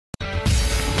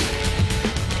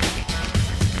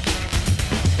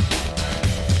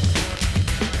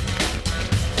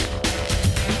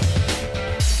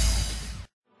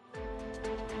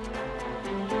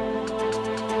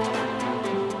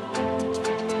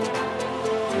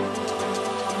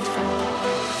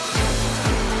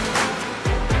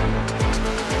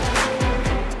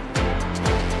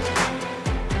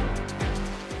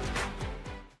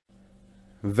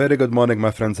Very good morning,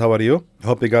 my friends. How are you?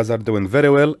 Hope you guys are doing very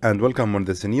well, and welcome on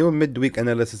this new midweek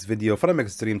analysis video from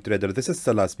Extreme Trader. This is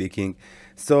Salah speaking.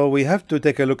 So we have to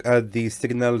take a look at the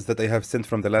signals that I have sent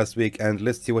from the last week, and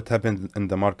let's see what happened in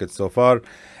the market so far.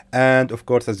 And of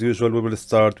course, as usual, we will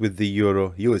start with the Euro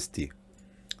USD.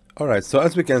 Alright, so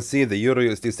as we can see, the Euro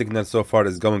USD signal so far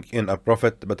is going in a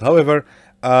profit, but however,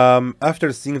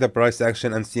 after seeing the price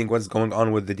action and seeing what's going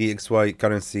on with the DXY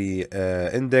currency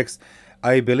index,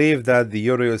 I believe that the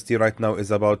Euro USD right now is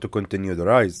about to continue the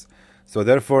rise. So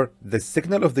therefore, the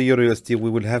signal of the Euro USD, we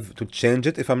will have to change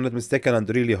it if I'm not mistaken, and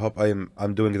really hope I'm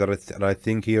doing the right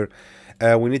thing here.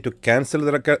 We need to cancel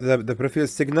the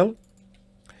previous signal,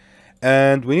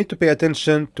 and we need to pay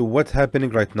attention to what's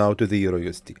happening right now to the Euro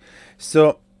USD.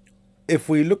 So if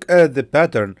we look at the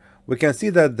pattern, we can see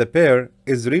that the pair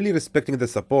is really respecting the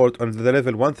support on the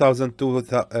level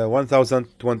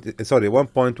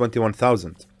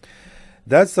 1.21,000.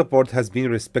 That support has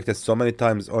been respected so many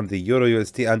times on the Euro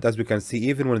USD, and as we can see,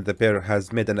 even when the pair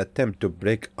has made an attempt to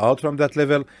break out from that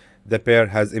level, the pair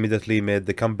has immediately made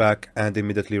the comeback and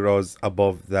immediately rose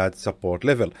above that support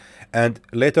level. And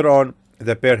later on,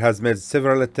 the pair has made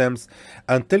several attempts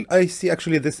until I see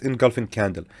actually this engulfing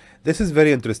candle. This is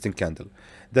very interesting candle.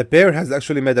 The pair has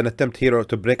actually made an attempt here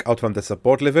to break out from the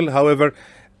support level. However,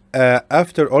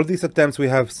 after all these attempts, we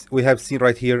have seen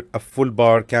right here a full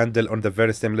bar candle on the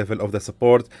very same level of the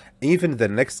support. Even the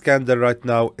next candle right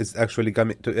now is actually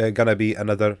gonna be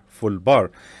another full bar.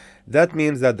 That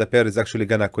means that the pair is actually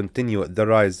gonna continue the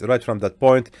rise right from that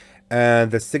point,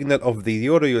 and the signal of the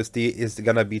Euro USD is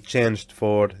gonna be changed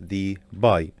for the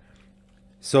buy.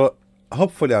 So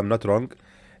hopefully I'm not wrong.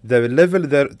 The level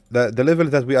there, the level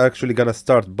that we are actually gonna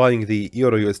start buying the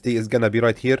Euro USD is gonna be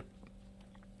right here.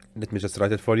 Let me just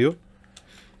write it for you.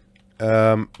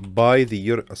 Buy the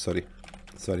Euro, sorry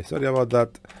about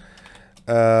that.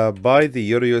 Buy the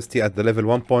Euro USD at the level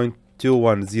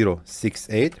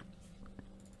 1.21068.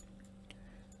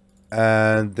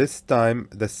 And this time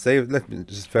the save, let me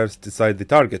just first decide the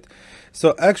target.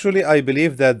 So actually I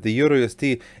believe that the Euro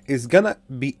USD is gonna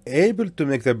be able to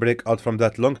make the breakout from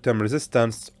that long-term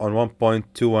resistance on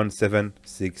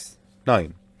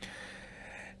 1.21769.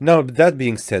 Now, that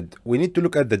being said, we need to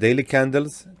look at the daily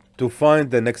candles to find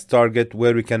the next target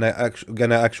where we can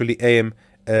gonna actually aim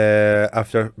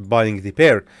after buying the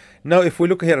pair. Now, if we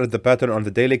look here at the pattern on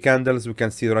the daily candles, we can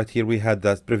see right here we had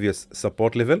that previous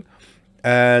support level.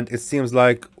 And it seems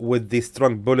like with the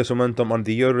strong bullish momentum on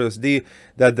the Euro USD,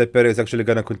 that the pair is actually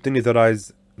going to continue the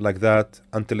rise like that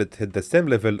until it hit the same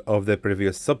level of the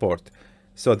previous support.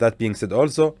 So that being said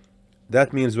also,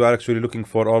 that means we are actually looking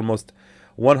for almost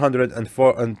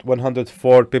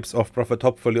 104 pips of profit.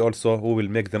 Hopefully also we will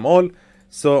make them all.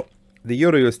 So the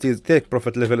Euro USD's take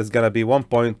profit level is going to be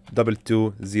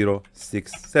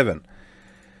 1.22067.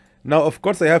 Now, of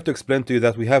course, I have to explain to you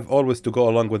that we have always to go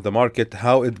along with the market.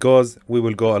 How it goes, we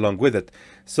will go along with it.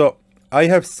 So I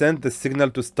have sent the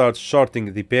signal to start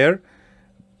shorting the pair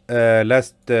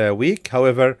last week.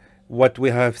 However, what we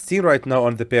have seen right now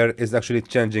on the pair is actually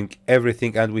changing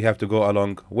everything, and we have to go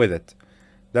along with it.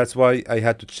 That's why I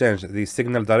had to change the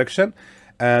signal direction.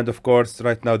 And of course,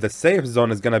 right now the safe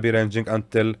zone is going to be ranging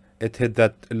until it hit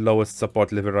that lowest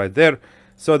support level right there.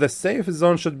 So the safe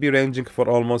zone should be ranging for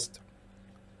almost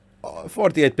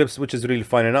 48 pips, which is really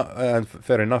fine enough and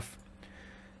fair enough.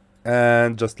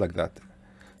 And just like that.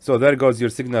 So there goes your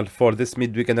signal for this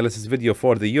midweek analysis video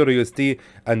for the Euro USD,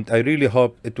 and I really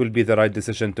hope it will be the right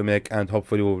decision to make, and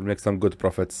hopefully we will make some good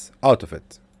profits out of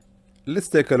it. Let's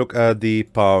take a look at the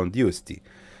Pound USD.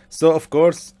 So of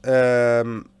course,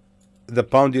 the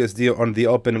Pound USD on the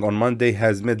opening on Monday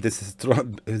has made this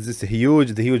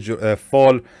huge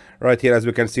fall right here. As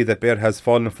we can see, the pair has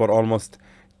fallen for almost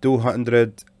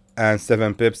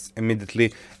 207 pips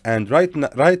immediately, and right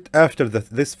after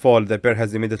this fall, the pair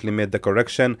has immediately made the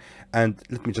correction. And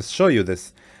let me just show you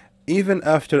this. Even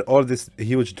after all this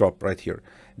huge drop right here,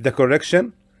 the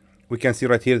correction, we can see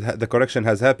right here the correction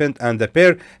has happened, and the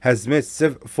pair has made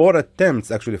four attempts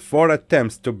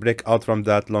to break out from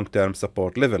that long-term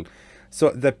support level. So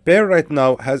the pair right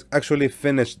now has actually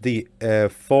finished the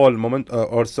fall moment,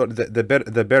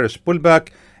 the bearish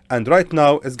pullback, and right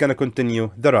now is going to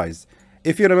continue the rise.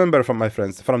 If you remember, from my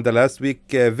friends, from the last week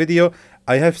video,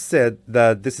 I have said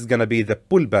that this is going to be the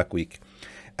pullback week,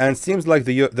 and seems like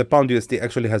the Pound USD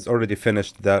actually has already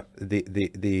finished the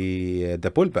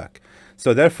pullback.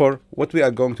 So therefore, what we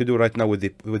are going to do right now with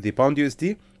the Pound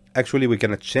USD, actually we're going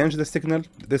to change the signal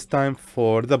this time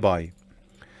for the buy.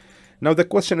 Now the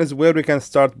question is where we can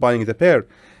start buying the pair.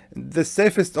 The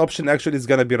safest option actually is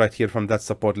going to be right here from that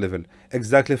support level,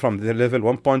 exactly from the level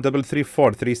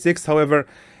 1.33436. However,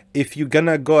 if you're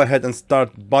gonna go ahead and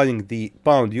start buying the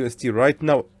pound USD right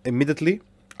now immediately,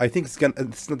 I think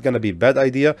it's not gonna be a bad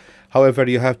idea. However,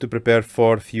 you have to prepare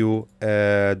for few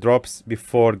drops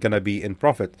before gonna be in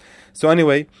profit. So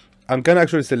anyway, I'm gonna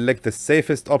actually select the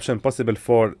safest option possible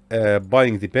for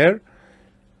buying the pair,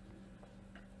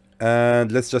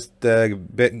 and let's just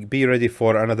be ready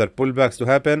for another pullbacks to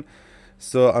happen.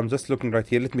 So I'm just looking right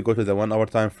here. Let me go to the 1 hour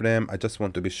time frame. I just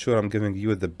want to be sure I'm giving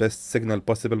you the best signal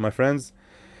possible, my friends.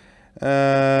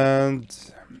 And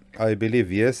I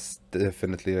believe yes,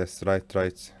 definitely yes,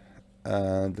 right.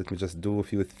 And let me just do a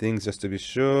few things just to be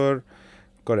sure.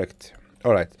 Correct.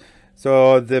 All right,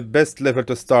 so the best level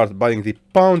to start buying the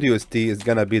pound USD is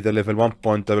gonna be the level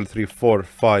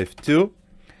 1.33452,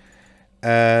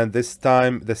 and this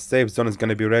time the safe zone is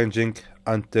gonna be ranging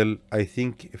until, I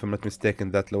think, if I'm not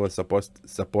mistaken, that lower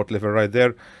support level right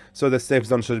there. So the safe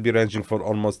zone should be ranging for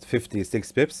almost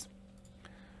 56 pips,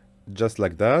 just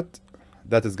like that.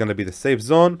 That is going to be the safe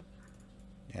zone.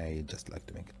 Yeah, you just like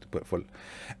to make it full.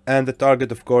 And the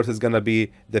target, of course, is going to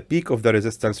be the peak of the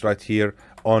resistance right here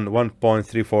on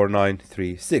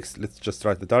 1.34936. Let's just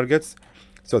write the targets.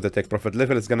 So the take profit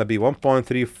level is going to be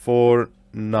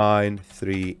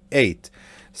 1.34938.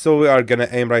 So we are going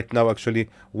to aim right now actually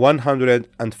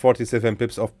 147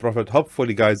 pips of profit.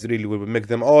 Hopefully, guys, really we will make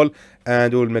them all,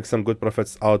 and we will make some good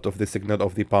profits out of the signal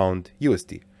of the pound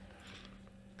USD.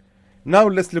 Now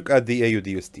let's look at the AUD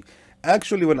USD.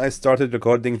 Actually, when I started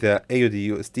recording, the AUD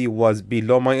USD was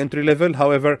below my entry level.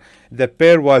 However, the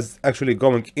pair was actually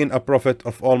going in a profit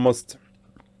of almost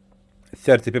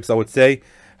 30 pips, I would say.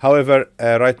 However,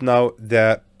 right now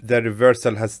the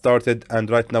reversal has started,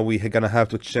 and right now we're gonna have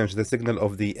to change the signal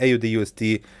of the AUD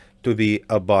USD to be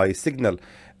a buy signal.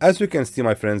 As you can see,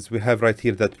 my friends, we have right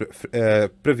here that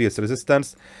previous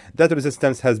resistance. That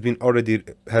resistance has been already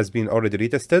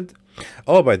retested.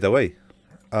 Oh, by the way,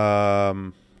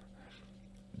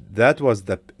 that was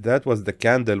the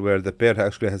candle where the pair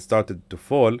actually has started to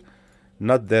fall,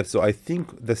 not there. So I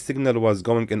think the signal was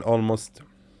going in almost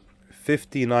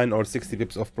 59 or 60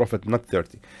 pips of profit, not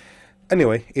 30.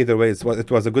 Anyway, either way,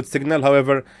 it was a good signal.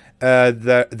 However,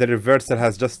 the reversal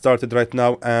has just started right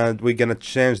now, and we're gonna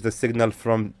change the signal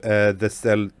from the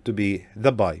sell to be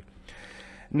the buy.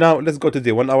 Now let's go to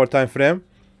the 1 hour time frame,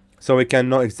 so we can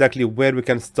know exactly where we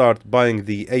can start buying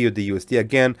the AUD USD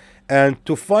again. And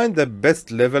to find the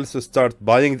best levels to start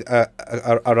buying a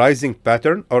rising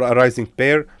pattern or a rising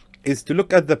pair is to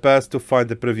look at the past to find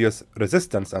the previous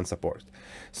resistance and support.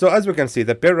 So as we can see,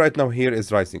 the pair right now here is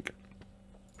rising.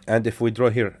 And if we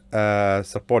draw here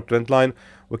support trend line,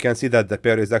 we can see that the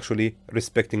pair is actually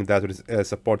respecting that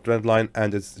support trend line,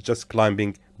 and it's just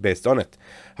climbing based on it.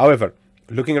 However,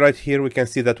 looking right here, we can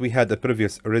see that we had a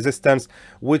previous resistance,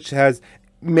 which has,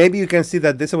 maybe you can see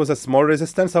that this was a small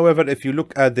resistance. However, if you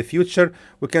look at the future,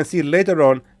 we can see later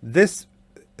on this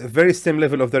very same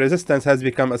level of the resistance has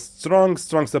become a strong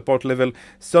support level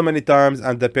so many times,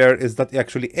 and the pair is not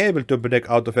actually able to break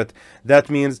out of it. That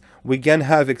means we can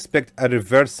expect a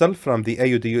reversal from the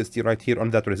AUD USD right here on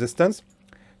that resistance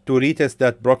to retest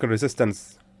that broken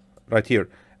resistance right here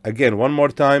again one more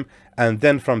time, and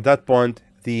then from that point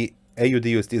the AUD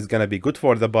USD is gonna be good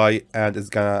for the buy, and it's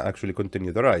gonna actually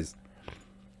continue the rise.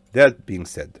 That being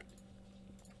said,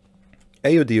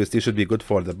 AUD USD should be good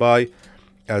for the buy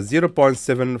at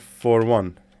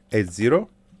 0.74180,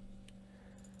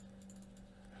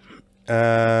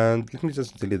 and let me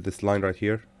just delete this line right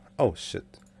here. Oh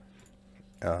shit,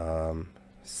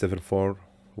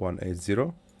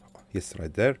 74180, yes,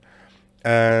 right there.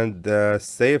 And the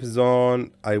safe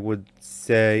zone, I would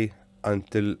say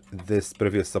until this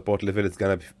previous support level is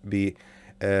gonna be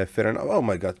fair enough. Oh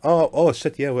my god, oh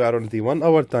shit, yeah, we are on the 1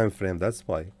 hour time frame, that's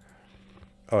why.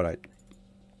 All right,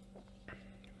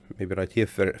 maybe right here,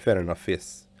 fair enough,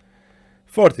 yes.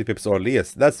 40 pips only,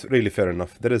 yes, that's really fair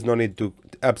enough. There is no need to,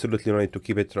 absolutely no need to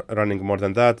keep it running more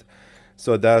than that.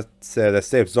 So that's the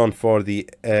safe zone for the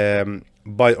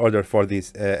buy order for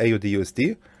this AUD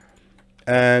USD.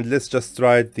 And let's just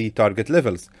write the target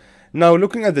levels. Now,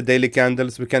 looking at the daily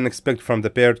candles, we can expect from the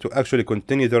pair to actually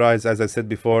continue the rise, as I said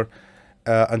before,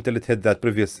 until it hit that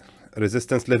previous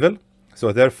resistance level.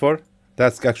 So therefore,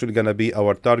 that's actually gonna be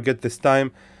our target this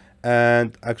time.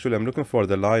 And actually, I'm looking for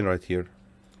the line right here.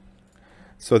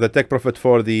 So the take profit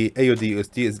for the AUD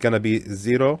USD is gonna be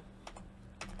 0.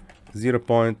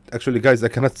 Actually, guys, I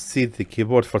cannot see the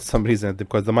keyboard for some reason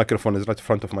because the microphone is right in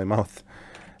front of my mouth.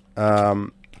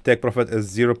 Take profit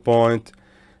is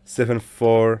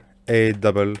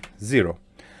 0.74800.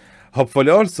 Hopefully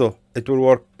also it will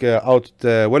work out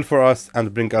well for us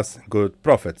and bring us good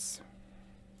profits.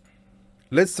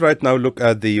 Let's right now look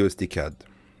at the USD CAD.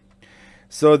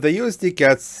 So the USD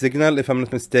CAD signal, if I'm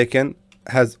not mistaken,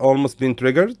 has almost been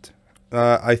triggered.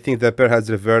 I think the pair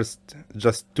has reversed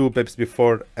just 2 pips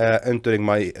before entering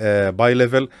my buy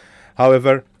level.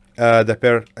 However, the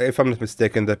pair, if I'm not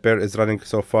mistaken, the pair is running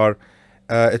so far.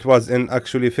 It was in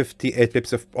actually 58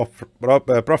 pips of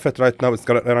profit. Right now it's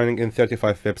running in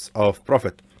 35 pips of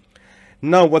profit.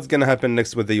 Now what's gonna happen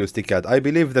next with the USD CAD? I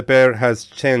believe the pair has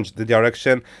changed the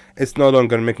direction. It's no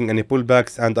longer making any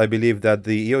pullbacks, and I believe that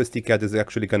the USD CAD is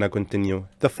actually gonna continue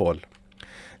the fall.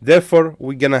 Therefore,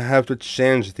 we're gonna have to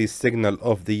change the signal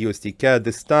of the USD CAD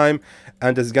this time,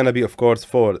 and it's gonna be, of course,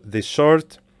 for the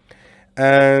short.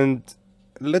 And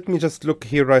let me just look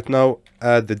here right now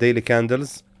at the daily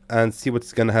candles and see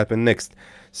what's gonna happen next.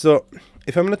 So,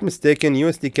 if I'm not mistaken,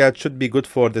 USD CAD should be good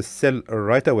for the sell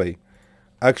right away.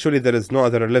 Actually, there is no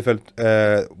other level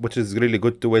which is really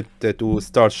good to it to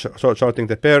start shorting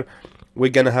the pair.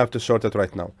 We're gonna have to short it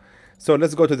right now. So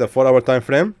let's go to the 4-hour time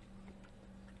frame,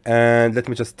 and let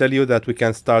me just tell you that we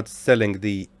can start selling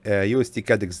the USD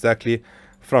CAD exactly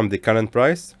from the current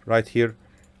price right here.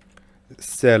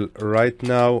 Sell right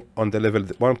now on the level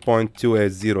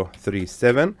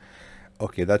 1.28037.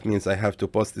 Okay, that means I have to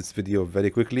post this video very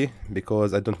quickly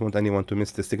because I don't want anyone to miss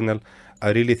the signal.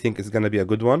 I really think it's gonna be a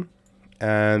good one.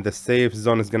 And the safe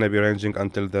zone is going to be ranging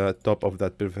until the top of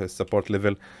that previous support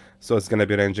level. So it's going to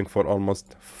be ranging for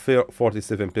almost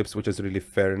 47 pips, which is really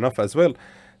fair enough as well.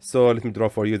 So let me draw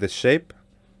for you the shape.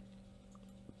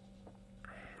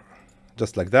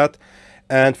 Just like that.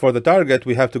 And for the target,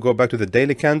 we have to go back to the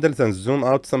daily candles and zoom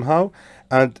out somehow.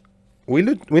 And we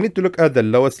need to look at the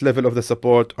lowest level of the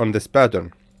support on this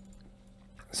pattern.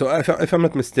 So if I'm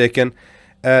not mistaken,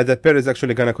 the pair is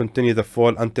actually going to continue the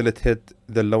fall until it hit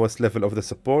the lowest level of the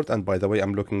support. And by the way,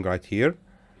 I'm looking right here.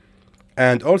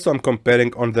 And also I'm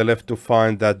comparing on the left to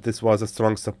find that this was a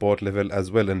strong support level as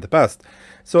well in the past.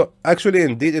 So actually,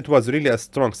 indeed, it was really a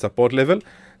strong support level.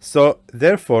 So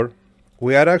therefore,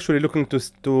 we are actually looking to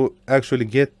actually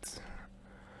get...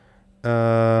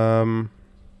 where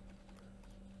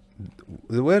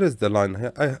is the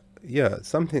line? Yeah,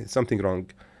 something wrong.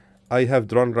 I have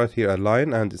drawn right here a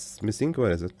line and it's missing.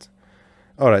 Where is it?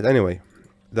 All right, anyway,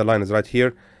 the line is right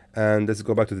here. And let's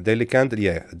go back to the daily candle.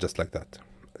 Yeah, just like that.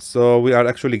 So we are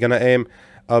actually gonna aim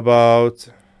about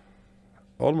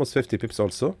almost 50 pips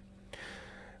also.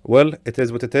 Well, it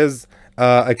is what it is.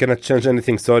 I cannot change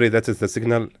anything. Sorry, that is the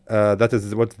signal. That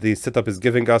is what the setup is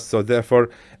giving us. So therefore,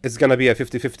 it's gonna be a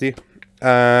 50-50.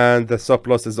 And the stop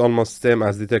loss is almost same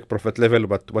as the take profit level,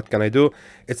 but what can I do?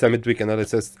 It's a midweek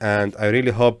analysis, and I really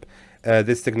hope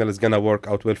this signal is gonna work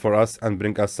out well for us and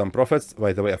bring us some profits.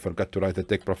 By the way, I forgot to write the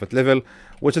take profit level,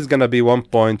 which is gonna be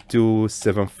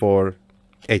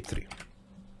 1.27483.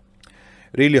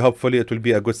 Really, hopefully it will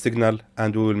be a good signal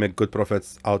and we will make good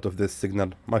profits out of this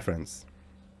signal, my friends.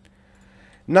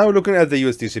 Now looking at the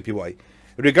USD/JPY.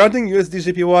 Regarding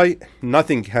USD/JPY,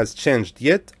 nothing has changed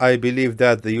yet. I believe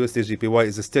that the USD/JPY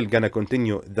is still gonna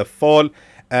continue the fall,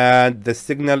 and the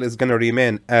signal is gonna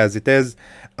remain as it is.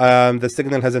 The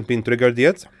signal hasn't been triggered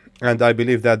yet, and I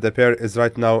believe that the pair is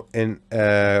right now in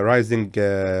rising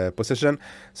position.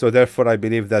 So therefore, I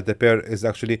believe that the pair is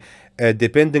actually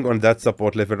depending on that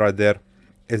support level right there,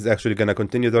 is actually gonna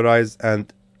continue the rise,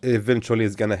 and eventually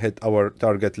is gonna hit our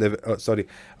target level,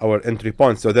 our entry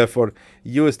point. So therefore,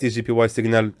 USD/JPY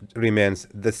signal remains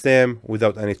the same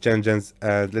without any changes,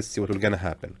 and let's see what will gonna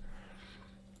happen.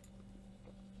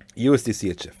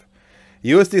 USD/CHF.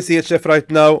 USD/CHF right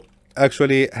now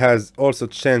actually has also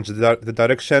changed the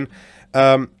direction.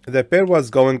 The pair was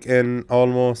going in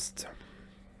almost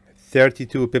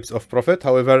 32 pips of profit.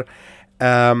 However,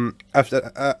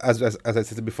 after as I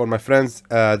said before, my friends,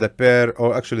 the pair,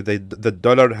 or actually the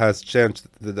dollar has changed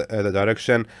the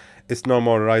direction. It's no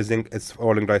more rising, it's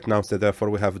falling right now. So therefore,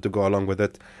 we have to go along with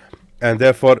it, and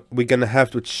therefore we're gonna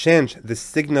have to change the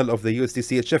signal of the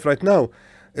USD/CHF right now.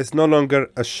 It's no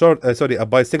longer a short, a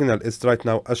buy signal. It's right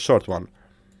now a short one.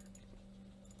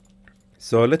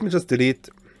 So let me just delete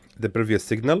the previous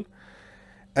signal,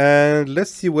 and let's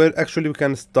see where actually we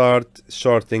can start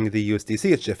shorting the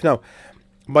USD/CHF. Now,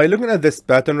 by looking at this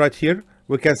pattern right here,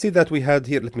 we can see that we had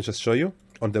here, let me just show you,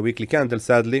 on the weekly candle.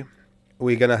 Sadly,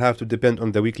 we're gonna have to depend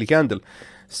on the weekly candle.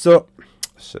 So,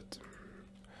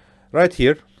 right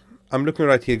here, I'm looking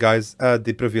right here, guys, at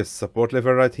the previous support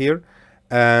level right here,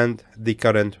 and the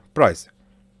current price.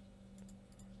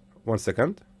 1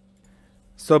 second.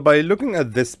 So by looking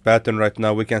at this pattern right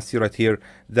now, we can see right here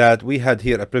that we had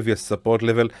here a previous support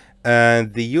level,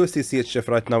 and the USD/CHF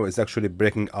right now is actually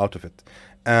breaking out of it.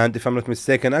 And if I'm not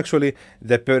mistaken, actually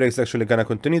the pair is actually gonna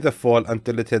continue the fall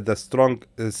until it hit the strong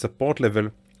support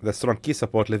level the strong key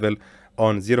support level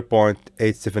on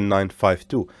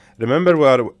 0.87952. Remember, we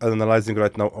are analyzing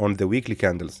right now on the weekly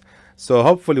candles. So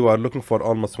hopefully we are looking for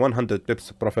almost 100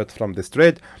 pips profit from this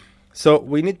trade. So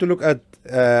we need to look at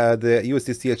the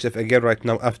USD CHF again right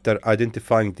now after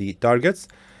identifying the targets.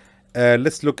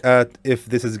 Let's look at if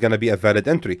this is going to be a valid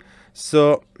entry.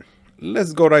 So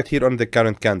let's go right here on the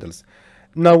current candles.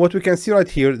 Now what we can see right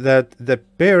here that the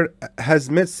pair has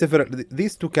made several,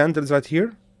 these two candles right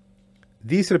here,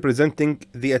 these representing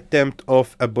the attempt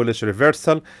of a bullish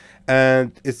reversal,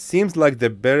 and it seems like the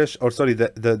bearish, or sorry,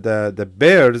 the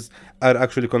bears are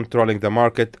actually controlling the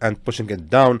market and pushing it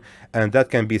down, and that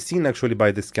can be seen actually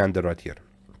by this candle right here.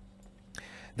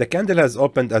 The candle has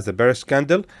opened as a bearish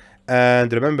candle,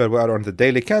 and remember we are on the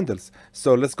daily candles.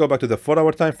 So let's go back to the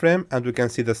 4-hour time frame and we can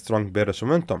see the strong bearish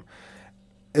momentum.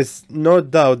 It's no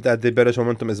doubt that the bearish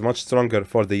momentum is much stronger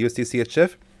for the USD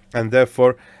CHF, and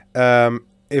therefore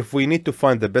if we need to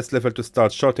find the best level to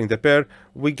start shorting the pair,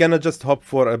 we're gonna just hope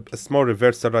for a small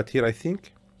reversal right here. I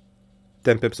think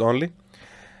 10 pips only.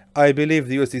 I believe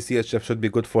the USD CHF should be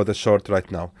good for the short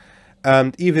right now,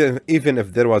 and even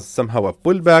if there was somehow a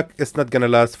pullback, it's not gonna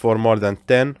last for more than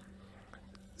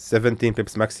 10-17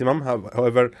 pips maximum.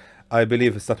 However, I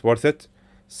believe it's not worth it,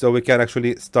 so we can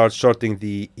actually start shorting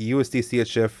the USD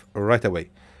CHF right away.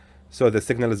 So the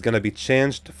signal is gonna be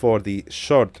changed for the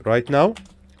short right now.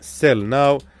 Sell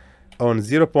now on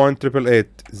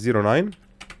 0.88809,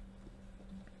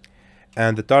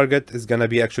 and the target is gonna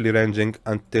be actually ranging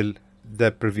until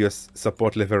the previous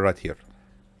support level right here.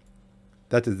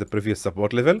 That is the previous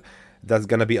support level. That's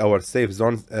gonna be our safe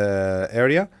zone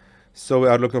area. So we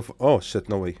are looking for, oh shit,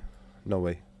 no way, no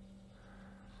way.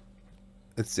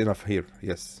 It's enough here,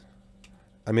 yes.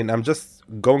 I mean, I'm just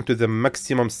going to the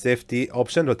maximum safety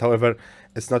option, but however,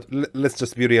 it's not, let's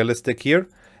just be realistic here,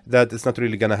 that it's not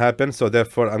really gonna happen. So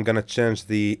therefore I'm gonna change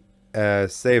the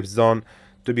safe zone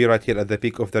to be right here at the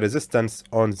peak of the resistance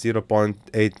on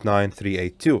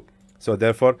 0.89382. So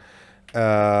therefore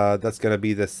that's gonna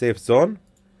be the safe zone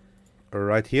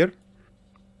right here,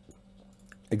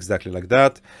 exactly like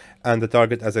that. And the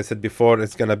target, as I said before,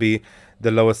 is gonna be the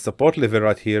lowest support level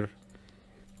right here.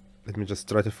 Let me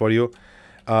just write it for you.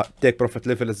 Take profit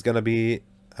level is gonna be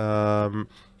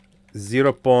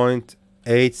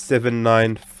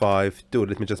 0.87952.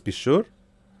 Let me just be sure.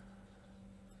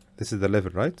 This is the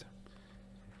level, right?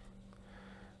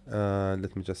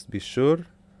 Let me just be sure.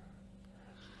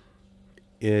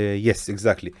 Yes,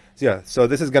 exactly. So yeah, so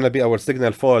this is gonna be our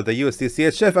signal for the USD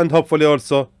CHF, and hopefully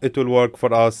also it will work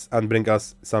for us and bring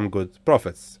us some good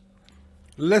profits.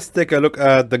 Let's take a look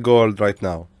at the gold right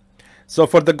now. So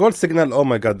for the gold signal, oh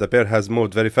my god, the pair has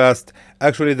moved very fast.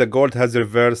 Actually, the gold has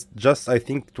reversed just, I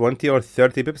think, 20 or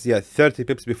 30 pips. Yeah, 30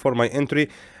 pips before my entry,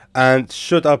 and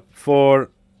shot up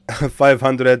for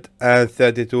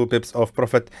 532 pips of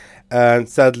profit. And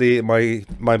sadly, my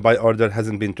buy order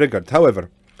hasn't been triggered. However,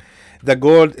 the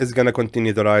gold is gonna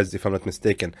continue the rise, if I'm not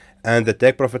mistaken, and the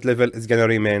take profit level is gonna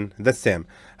remain the same.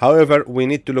 However, we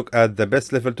need to look at the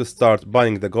best level to start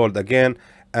buying the gold again,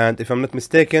 and if I'm not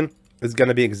mistaken, it's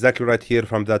gonna be exactly right here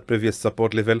from that previous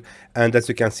support level. And as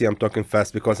you can see, I'm talking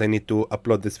fast because I need to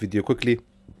upload this video quickly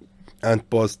and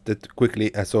post it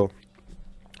quickly, so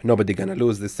nobody gonna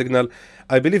lose this signal.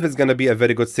 I believe it's gonna be a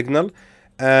very good signal,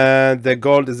 and the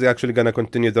gold is actually gonna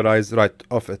continue the rise right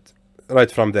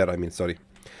from there. I mean, sorry.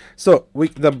 So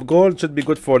the gold should be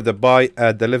good for the buy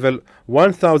at the level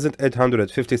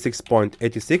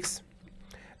 1856.86.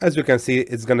 As you can see,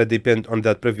 it's going to depend on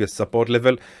that previous support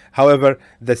level. However,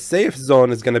 the safe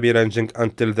zone is going to be ranging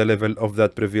until the level of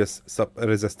that previous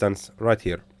resistance right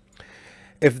here.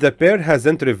 If the pair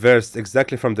hasn't reversed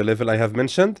exactly from the level I have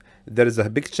mentioned, there is a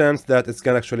big chance that it's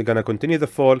actually going to continue the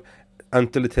fall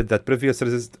until it hit that previous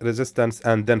resistance,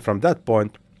 and then from that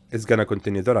point, it's going to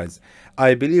continue the rise.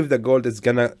 I believe the gold is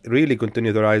going to really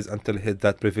continue the rise until it hit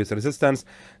that previous resistance.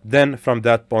 Then from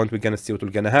that point, we're going to see what will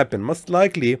going to happen. Most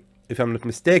likely, if I'm not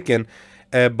mistaken,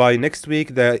 by next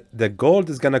week, the gold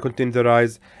is going to continue the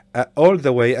rise all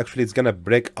the way. Actually, it's going to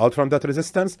break out from that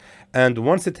resistance. And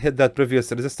once it hit that previous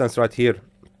resistance right here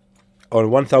on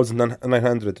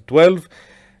 1912,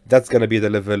 that's going to be the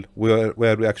level where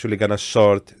we're actually going to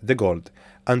short the gold.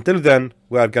 Until then,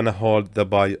 we are going to hold the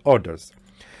buy orders.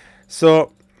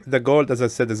 So the gold, as I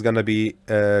said, is going to be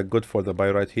good for the buy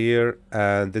right here.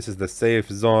 And this is the safe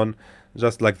zone,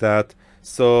 just like that.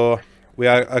 So we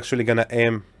are actually going to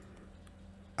aim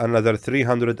another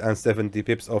 370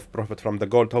 pips of profit from the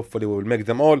gold. Hopefully we will make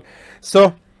them all.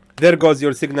 So There goes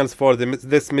your signals for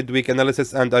this midweek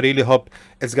analysis, and I really hope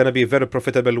it's going to be a very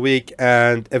profitable week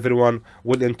and everyone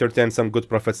will entertain some good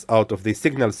profits out of these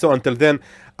signals. So until then,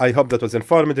 I hope that was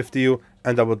informative to you,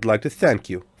 and I would like to thank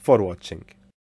you for watching.